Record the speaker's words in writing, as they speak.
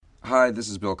Hi, this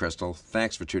is Bill Crystal.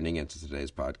 Thanks for tuning in to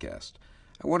today's podcast.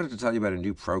 I wanted to tell you about a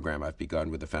new program I've begun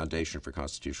with the Foundation for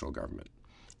Constitutional Government.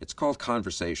 It's called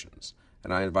Conversations,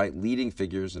 and I invite leading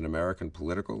figures in American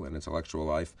political and intellectual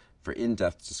life for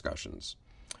in-depth discussions.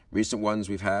 Recent ones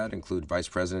we've had include Vice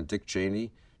President Dick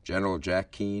Cheney, General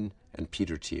Jack Keane, and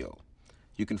Peter Thiel.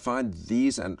 You can find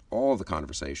these and all the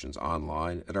conversations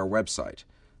online at our website,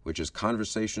 which is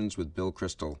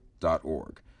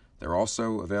conversationswithbillcrystal.org. They're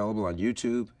also available on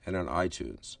YouTube and on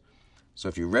iTunes. So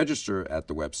if you register at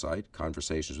the website,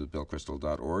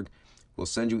 conversationswithbillcrystal.org, we'll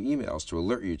send you emails to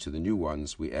alert you to the new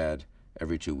ones we add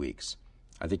every 2 weeks.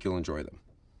 I think you'll enjoy them.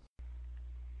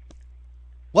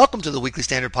 Welcome to the Weekly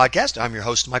Standard Podcast. I'm your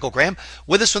host, Michael Graham.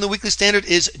 With us from the Weekly Standard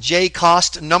is Jay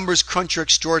Cost, numbers cruncher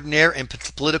extraordinaire and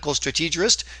political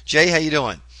strategist. Jay, how you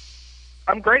doing?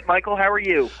 I'm great, Michael. How are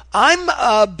you? I'm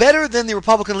better than the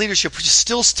Republican leadership, which is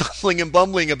still stumbling and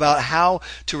bumbling about how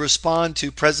to respond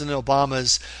to President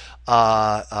Obama's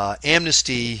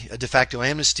amnesty, de facto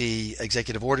amnesty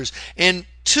executive orders. And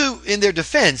two, in their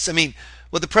defense, I mean,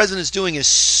 what the president is doing is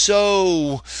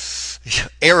so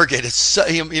arrogant.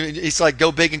 It's like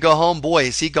go big and go home. Boy,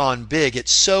 has he gone big.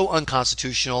 It's so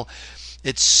unconstitutional.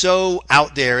 It's so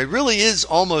out there. It really is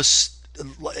almost,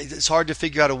 it's hard to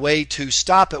figure out a way to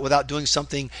stop it without doing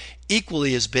something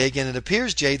equally as big. And it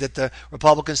appears, Jay, that the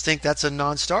Republicans think that's a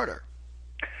non-starter.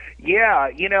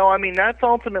 Yeah, that's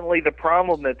ultimately the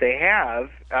problem that they have,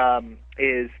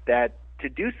 is that to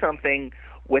do something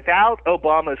without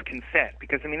Obama's consent,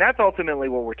 because, that's ultimately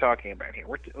what we're talking about here.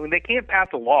 They can't pass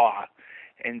a law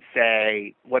and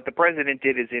say what the president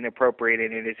did is inappropriate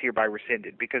and it is hereby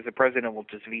rescinded, because the president will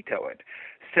just veto it.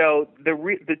 So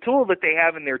the tool that they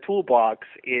have in their toolbox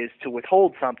is to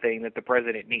withhold something that the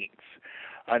president needs.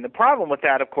 And the problem with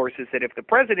that, of course, is that if the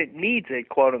president needs it,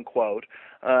 quote unquote,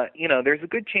 there's a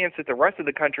good chance that the rest of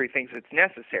the country thinks it's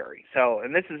necessary. So,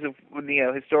 and this is,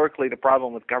 historically the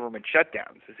problem with government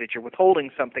shutdowns, is that you're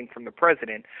withholding something from the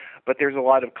president, but there's a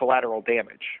lot of collateral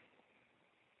damage.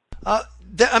 I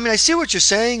see what you're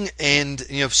saying, and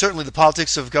certainly the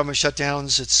politics of government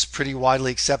shutdowns, it's pretty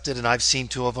widely accepted, and I've seen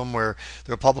two of them where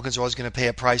the Republicans are always going to pay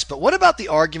a price. But what about the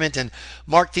argument, and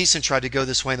Mark Thiessen tried to go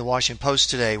this way in the Washington Post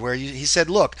today, where he said,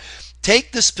 look,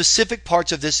 take the specific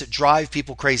parts of this that drive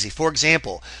people crazy. For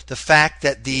example, the fact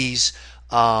that these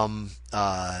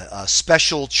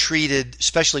specially treated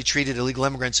illegal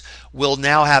immigrants will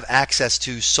now have access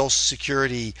to Social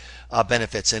Security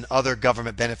benefits and other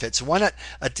government benefits. Why not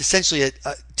essentially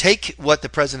take what the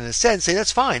president has said and say,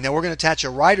 that's fine. Now we're going to attach a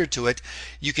rider to it.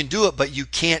 You can do it, but you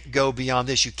can't go beyond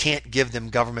this. You can't give them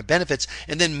government benefits.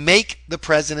 And then make the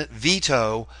president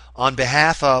veto on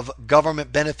behalf of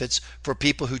government benefits for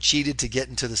people who cheated to get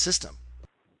into the system.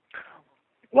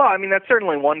 Well, that's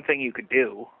certainly one thing you could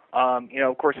do.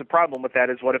 Of course, the problem with that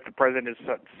is what if the president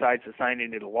decides to sign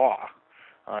it into law,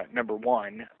 number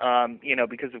one,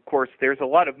 because, of course, there's a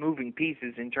lot of moving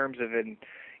pieces in terms of an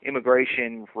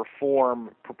immigration reform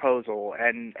proposal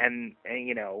and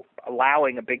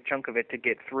allowing a big chunk of it to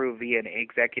get through via an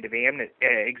executive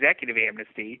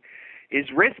amnesty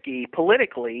is risky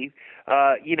politically,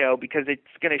 because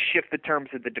it's going to shift the terms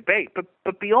of the debate.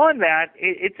 But beyond that,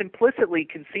 it's implicitly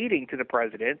conceding to the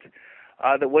president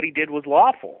that what he did was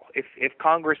lawful. If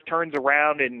Congress turns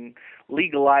around and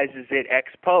legalizes it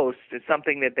ex post, it's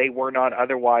something that they were not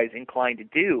otherwise inclined to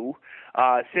do,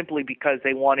 simply because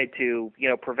they wanted to,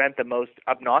 prevent the most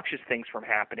obnoxious things from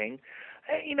happening.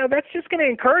 That's just going to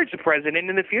encourage the president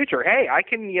in the future. Hey, I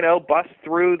can, bust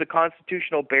through the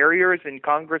constitutional barriers and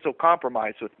Congress will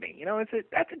compromise with me.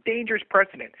 That's a dangerous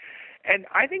precedent. And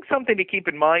I think something to keep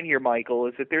in mind here, Michael,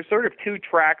 is that there's sort of two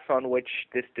tracks on which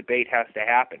this debate has to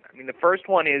happen. The first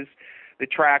one is the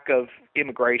track of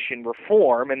immigration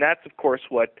reform, and that's, of course,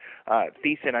 what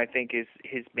Thiessen, I think, is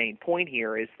his main point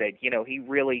here, is that, he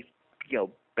really,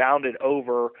 bounded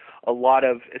over a lot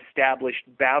of established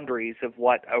boundaries of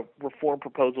what a reform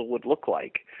proposal would look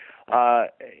like.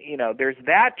 There's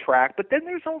that track, but then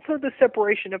there's also the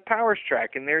separation of powers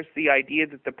track, and there's the idea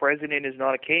that the president is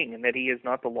not a king and that he is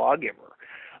not the lawgiver,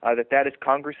 that is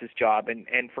Congress's job.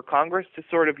 And for Congress to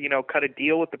sort of, cut a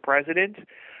deal with the president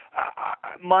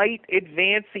might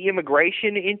advance the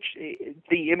immigration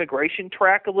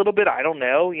track a little bit. I don't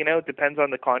know. It depends on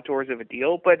the contours of a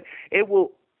deal, but it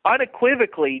will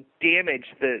unequivocally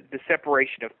damage the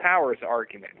separation of powers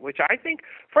argument, which I think,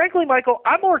 frankly, Michael,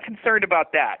 I'm more concerned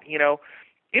about that.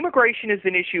 Immigration is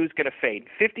an issue is going to fade.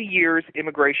 50 years,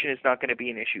 immigration is not going to be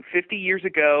an issue. 50 years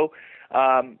ago,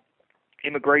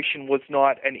 immigration was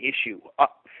not an issue.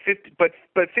 but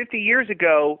 50 years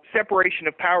ago, separation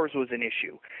of powers was an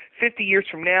issue. 50 years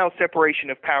from now, separation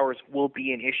of powers will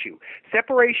be an issue.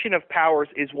 Separation of powers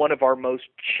is one of our most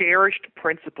cherished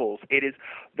principles. It is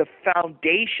the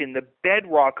foundation, the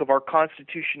bedrock of our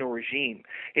constitutional regime.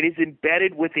 It is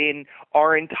embedded within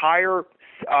our entire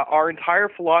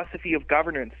philosophy of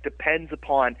governance depends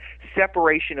upon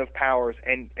separation of powers.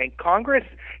 And Congress,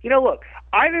 look,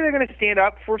 either they're going to stand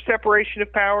up for separation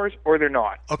of powers or they're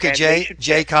not. Okay, And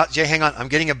Jay, hang on. I'm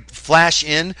getting a flash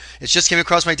in. It's just came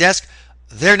across my desk.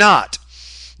 They're not.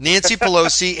 Nancy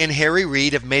Pelosi and Harry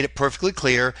Reid have made it perfectly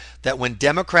clear that when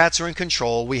Democrats are in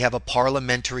control, we have a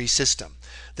parliamentary system,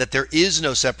 that there is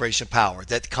no separation of power,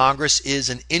 that Congress is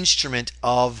an instrument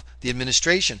of the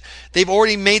administration. They've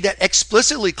already made that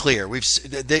explicitly clear.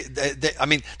 They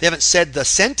haven't said the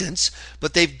sentence,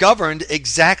 but they've governed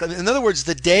exactly. In other words,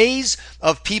 the days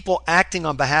of people acting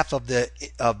on behalf of the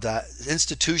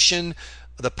institution,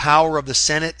 the power of the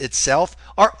Senate itself,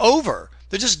 are over.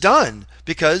 They're just done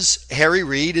because Harry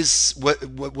Reid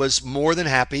was more than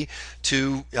happy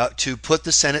to put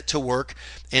the Senate to work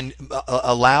and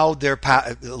allow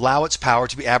its power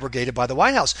to be abrogated by the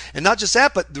White House. And not just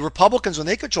that, but the Republicans, when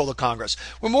they control the Congress,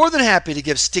 were more than happy to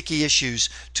give sticky issues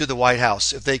to the White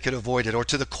House if they could avoid it, or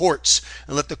to the courts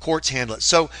and let the courts handle it.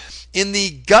 So in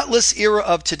the gutless era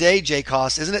of today, Jay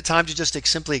Cost, isn't it time to just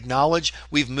simply acknowledge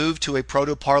we've moved to a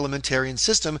proto-parliamentarian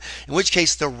system, in which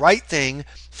case the right thing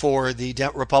for the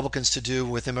Republicans to do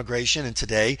with immigration and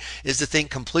today is to think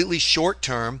completely short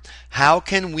term. How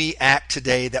can we act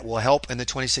today that will help in the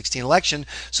 2016 election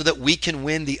so that we can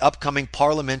win the upcoming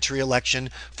parliamentary election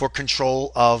for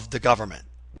control of the government?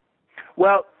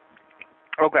 Well,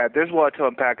 okay, there's a lot to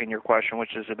unpack in your question,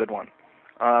 which is a good one.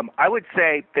 I would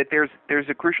say that there's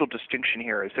a crucial distinction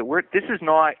here. Is that this is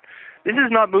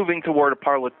not moving toward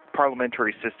a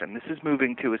parliamentary system. This is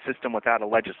moving to a system without a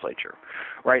legislature,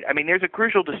 right? I mean, there's a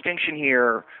crucial distinction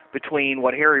here between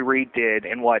what Harry Reid did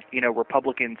and what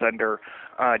Republicans under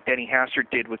Denny Hastert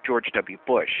did with George W.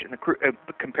 Bush, and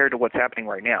compared to what's happening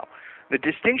right now. The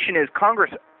distinction is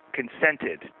Congress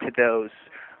consented to those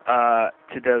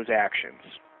actions.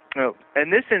 In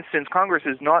this instance, Congress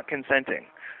is not consenting.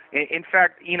 In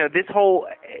fact, this whole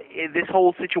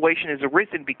situation has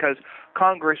arisen because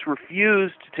Congress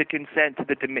refused to consent to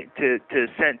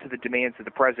assent to the demands of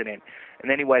the president,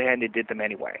 and then he went ahead and did them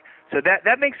anyway. So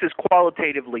that makes this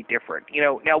qualitatively different.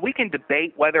 Now we can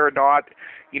debate whether or not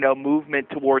movement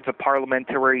towards a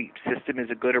parliamentary system is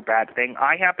a good or bad thing.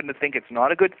 I happen to think it's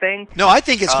not a good thing. No, I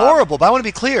think it's horrible, but I want to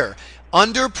be clear.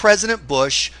 Under President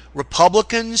Bush,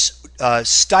 Republicans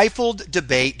stifled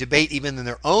debate even in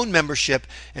their own membership,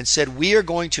 and said, we are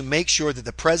going to make sure that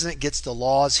the president gets the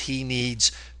laws he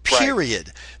needs, period.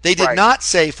 Right. They did not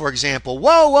say, for example,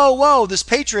 whoa, this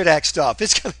Patriot Act stuff.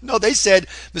 No, they said,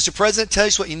 Mr. President, tell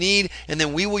us what you need, and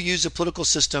then we will use the political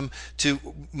system to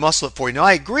muscle it for you. Now,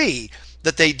 I agree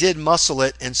that they did muscle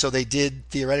it, and so they did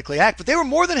theoretically act. But they were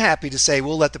more than happy to say,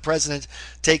 we'll let the president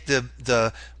take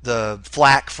the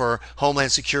flack for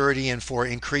Homeland Security and for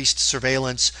increased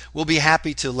surveillance. We'll be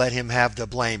happy to let him have the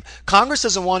blame. Congress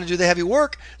doesn't want to do the heavy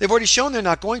work. They've already shown they're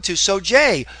not going to. So,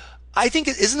 Jay, I think,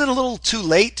 isn't it a little too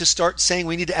late to start saying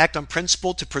we need to act on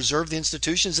principle to preserve the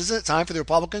institutions? Isn't it time for the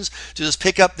Republicans to just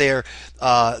pick up their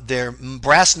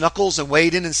brass knuckles and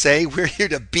wade in and say, we're here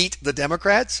to beat the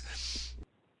Democrats?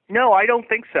 No, I don't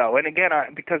think so. And again,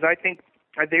 because I think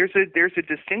there's a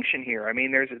distinction here. I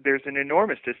mean, there's an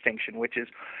enormous distinction, which is,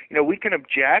 we can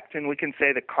object and we can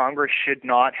say that Congress should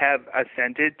not have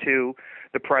assented to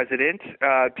the president,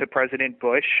 to President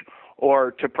Bush,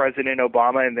 or to President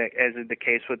Obama, as in the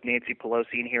case with Nancy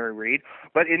Pelosi and Harry Reid.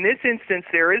 But in this instance,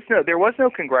 there was no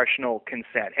congressional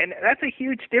consent, and that's a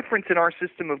huge difference in our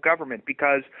system of government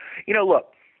because,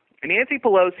 look, Nancy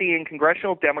Pelosi and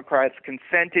congressional Democrats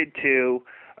consented to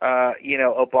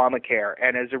Obamacare,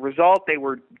 and as a result, they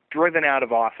were driven out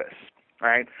of office.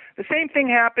 Right. The same thing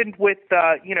happened with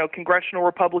congressional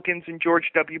Republicans and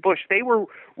George W. Bush. They were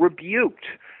rebuked.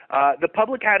 The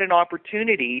public had an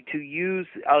opportunity to use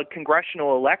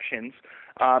congressional elections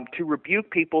to rebuke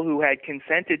people who had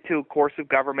consented to a course of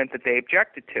government that they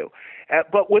objected to.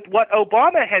 But with what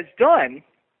Obama has done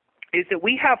is that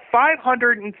we have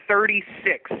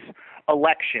 536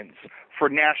 elections for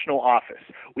national office.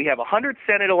 We have 100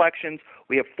 Senate elections,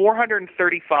 we have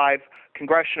 435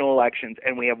 congressional elections,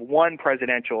 and we have one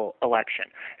presidential election.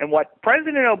 And what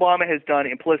President Obama has done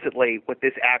implicitly with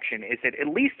this action is that, at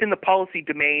least in the policy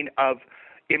domain of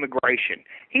immigration,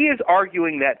 he is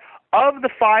arguing that of the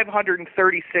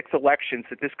 536 elections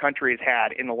that this country has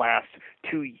had in the last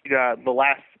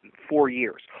 4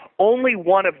 years, only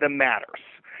one of them matters.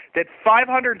 that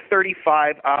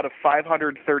 535 out of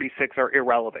 536 are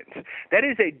irrelevant. That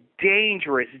is a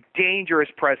dangerous, dangerous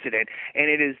precedent, and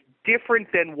it is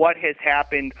different than what has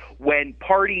happened when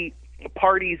parties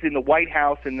in the White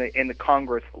House and the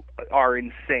Congress are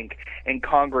in sync and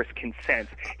Congress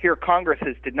consents. Here, Congress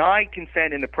has denied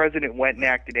consent and the president went and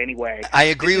acted anyway. I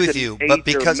agree with you, but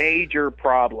because major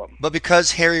problem. But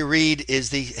because Harry Reid is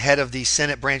the head of the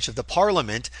Senate branch of the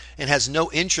Parliament and has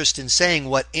no interest in saying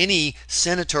what any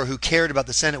senator who cared about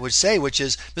the Senate would say, which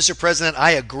is, Mr. President, I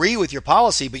agree with your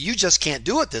policy, but you just can't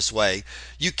do it this way.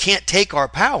 You can't take our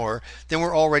power. Then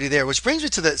we're already there. Which brings me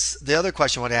to the other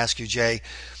question I want to ask you, Jay.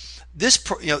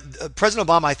 President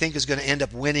Obama, I think, is going to end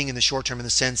up winning in the short term in the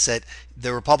sense that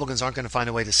the Republicans aren't going to find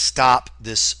a way to stop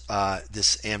this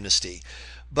amnesty.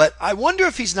 But I wonder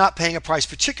if he's not paying a price,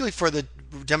 particularly for the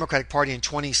Democratic Party in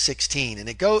 2016. And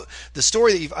the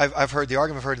story that I've heard, the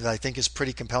argument I've heard that I think is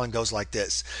pretty compelling goes like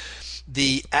this.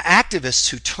 The activists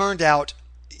who turned out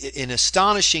in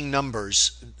astonishing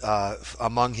numbers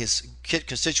among his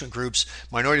constituent groups,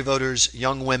 minority voters,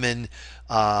 young women,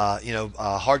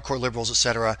 hardcore liberals,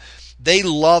 etc., they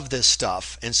love this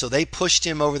stuff, and so they pushed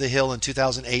him over the hill in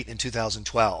 2008 and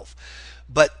 2012.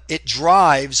 But it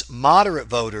drives moderate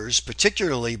voters,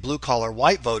 particularly blue-collar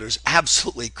white voters,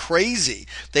 absolutely crazy.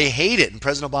 They hate it, and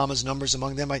President Obama's numbers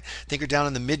among them, I think, are down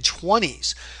in the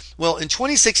mid-20s. Well, in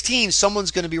 2016,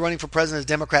 someone's going to be running for president as a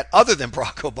Democrat other than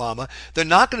Barack Obama. They're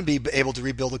not going to be able to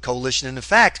rebuild a coalition. And in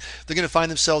fact, they're going to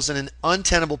find themselves in an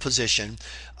untenable position.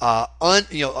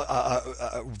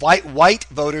 White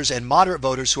voters and moderate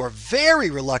voters who are very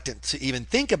reluctant to even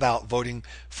think about voting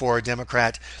for a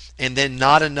Democrat, and then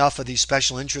not enough of these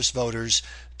special interest voters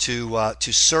to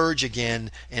surge again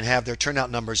and have their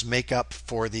turnout numbers make up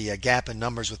for the gap in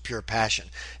numbers with pure passion.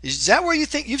 Is that where you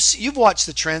think you've watched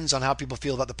the trends on how people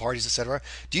feel about the parties, etc.?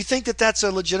 Do you think that that's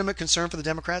a legitimate concern for the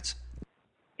Democrats?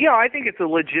 Yeah, I think it's a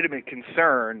legitimate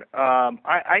concern.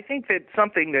 I think that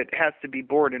something that has to be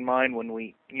borne in mind when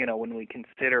we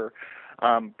consider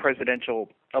presidential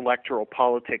electoral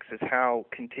politics is how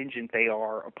contingent they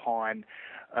are upon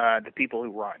the people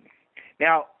who run.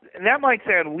 Now, that might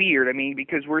sound weird,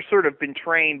 because we're sort of been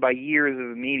trained by years of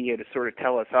the media to sort of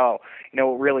tell us,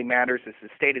 what really matters is the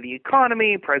state of the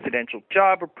economy, presidential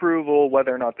job approval,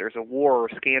 whether or not there's a war or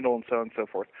scandal, and so on and so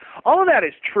forth. All of that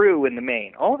is true in the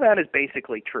main. All of that is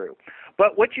basically true.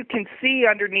 But what you can see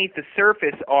underneath the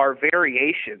surface are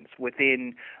variations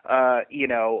within, and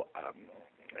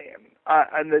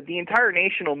the entire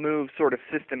nation will move sort of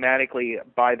systematically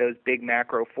by those big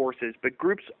macro forces, but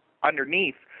groups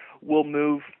underneath will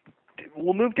move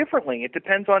differently. It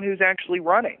depends on who's actually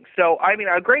running. So,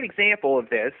 a great example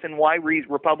of this and why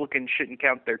Republicans shouldn't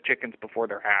count their chickens before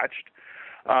they're hatched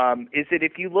is that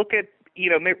if you look at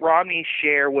Mitt Romney's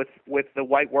share with the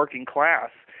white working class,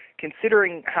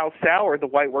 considering how sour the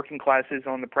white working class is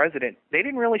on the president, they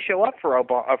didn't really show up for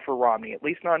Romney, at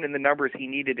least not in the numbers he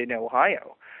needed in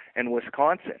Ohio and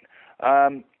Wisconsin.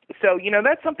 So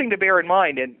that's something to bear in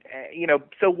mind. And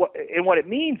what it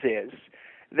means is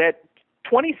that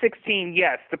 2016,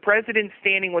 yes, the president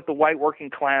standing with the white working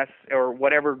class or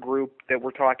whatever group that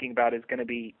we're talking about is going to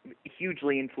be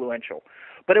hugely influential.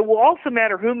 But it will also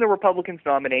matter whom the Republicans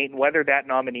nominate and whether that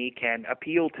nominee can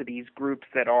appeal to these groups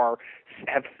that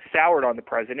have soured on the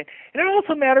president. And it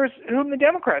also matters whom the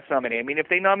Democrats nominate. If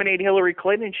they nominate Hillary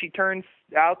Clinton and she turns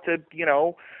out to,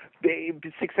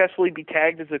 successfully be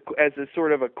tagged as a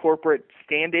sort of a corporate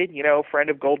stand-in, friend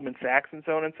of Goldman Sachs and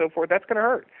so on and so forth, that's going to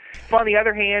hurt. If on the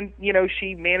other hand,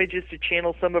 she manages to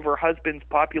channel some of her husband's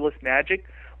populist magic,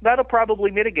 that'll probably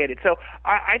mitigate it. So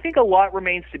I think a lot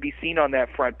remains to be seen on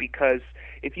that front, because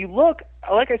if you look,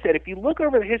 like I said, if you look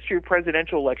over the history of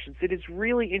presidential elections, it is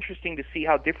really interesting to see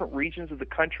how different regions of the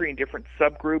country and different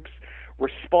subgroups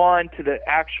respond to the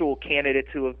actual candidates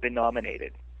who have been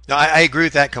nominated. No, I agree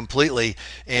with that completely,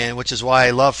 and which is why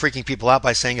I love freaking people out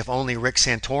by saying if only Rick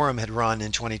Santorum had run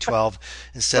in 2012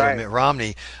 instead of Mitt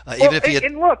Romney.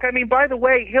 And look, by the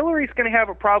way, Hillary's going to have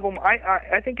a problem.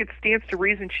 I think it stands to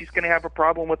reason she's going to have a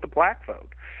problem with the black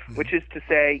vote, which is to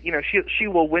say, she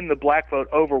will win the black vote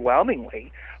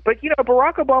overwhelmingly. But,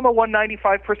 Barack Obama won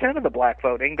 95% of the black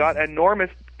vote and got enormous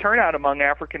turnout among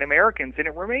African Americans, and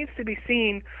it remains to be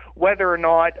seen whether or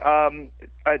not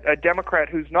a Democrat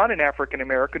who's not an African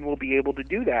American will be able to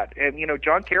do that. And,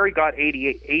 John Kerry got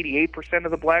 88%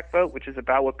 of the black vote, which is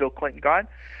about what Bill Clinton got.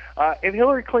 If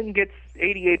Hillary Clinton gets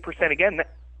 88% again,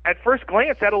 at first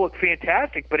glance, that'll look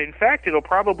fantastic, but in fact, it'll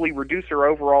probably reduce her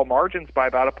overall margins by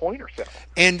about a point or so.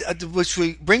 And which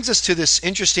brings us to this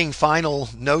interesting final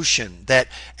notion that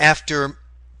after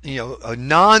a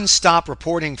non-stop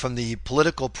reporting from the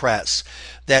political press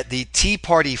that the Tea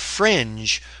Party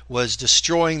fringe was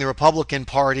destroying the Republican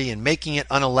Party and making it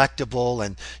unelectable,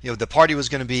 and the party was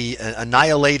going to be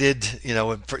annihilated,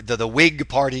 for the Whig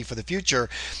Party for the future.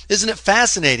 Isn't it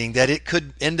fascinating that it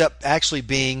could end up actually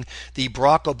being the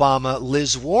Barack Obama,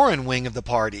 Liz Warren wing of the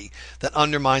party that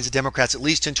undermines the Democrats, at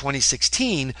least in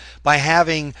 2016, by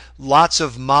having lots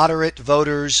of moderate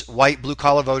voters, white,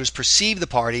 blue-collar voters, perceive the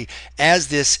party as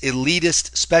this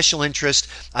elitist special interest.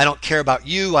 I don't care about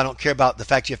you. I don't care about the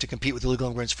fact you have to compete with illegal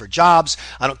immigrants for jobs.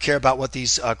 I don't care about what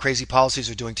these crazy policies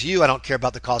are doing to you. I don't care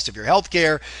about the cost of your health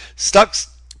care.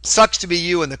 Sucks to be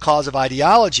you and the cause of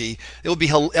ideology. It would be.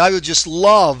 I would just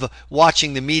love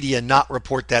watching the media not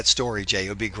report that story, Jay. It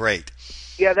would be great.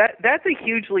 Yeah, that's a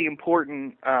hugely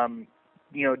important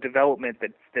development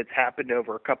that's happened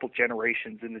over a couple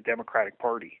generations in the Democratic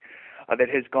Party. That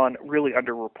has gone really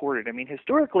underreported. I mean,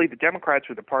 historically, the Democrats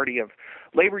were the party of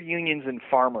labor unions and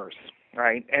farmers,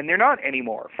 right? And they're not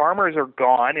anymore. Farmers are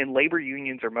gone, and labor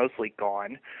unions are mostly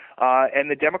gone.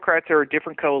 And the Democrats are a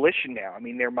different coalition now. I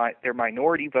mean, they're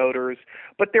minority voters,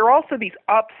 but they're also these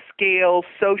upscale,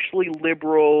 socially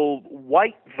liberal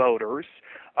white voters.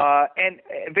 And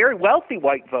very wealthy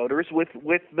white voters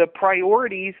with the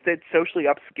priorities that socially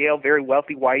upscale, very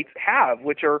wealthy whites have,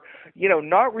 which are,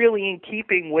 not really in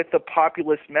keeping with the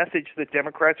populist message that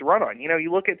Democrats run on.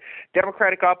 You look at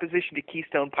Democratic opposition to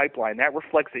Keystone Pipeline, that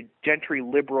reflects a gentry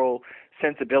liberal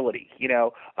sensibility.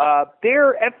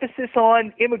 Their emphasis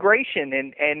on immigration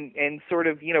and sort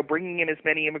of, bringing in as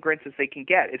many immigrants as they can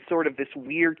get. It's sort of this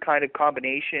weird kind of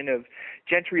combination of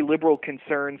gentry liberal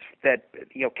concerns that,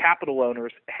 capital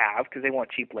owners have because they want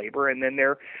cheap labor, and then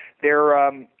their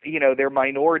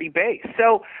minority base.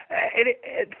 So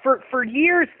for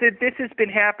years that this has been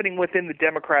happening within the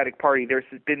Democratic Party. There's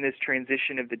been this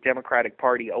transition of the Democratic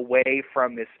Party away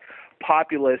from this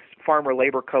populist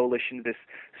farmer-labor coalition, this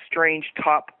strange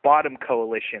top-bottom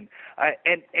coalition.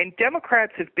 And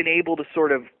Democrats have been able to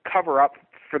sort of cover up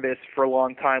for this for a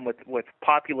long time with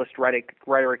populist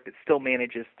rhetoric that still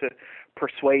manages to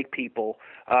persuade people.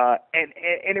 And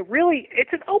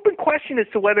it's an open question as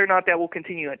to whether or not that will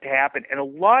continue to happen. And a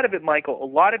lot of it,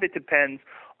 Michael, depends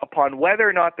upon whether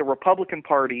or not the Republican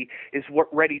Party is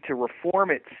ready to reform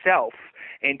itself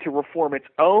and to reform its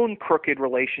own crooked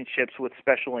relationships with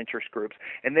special interest groups,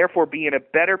 and therefore be in a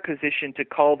better position to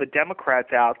call the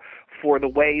Democrats out for the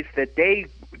ways that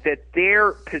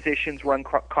their positions run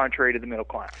contrary to the middle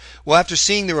class. Well, after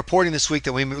seeing the reporting this week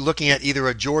that we were looking at either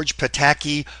a George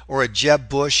Pataki or a Jeb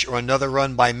Bush or another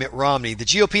run by Mitt Romney, the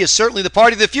GOP is certainly the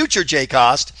party of the future, Jay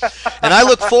Cost. And I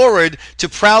look forward to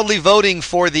proudly voting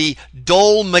for the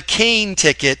Dole McCain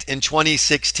ticket in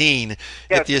 2016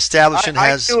 if the establishment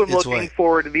has its way. I too am looking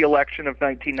forward to the election of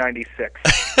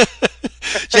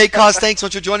 1996. Jay Cost, thanks so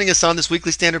much for joining us on this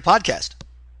Weekly Standard podcast.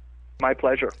 My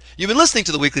pleasure. You've been listening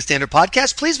to the Weekly Standard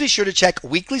podcast. Please be sure to check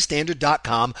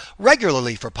weeklystandard.com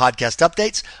regularly for podcast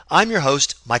updates. I'm your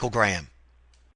host, Michael Graham.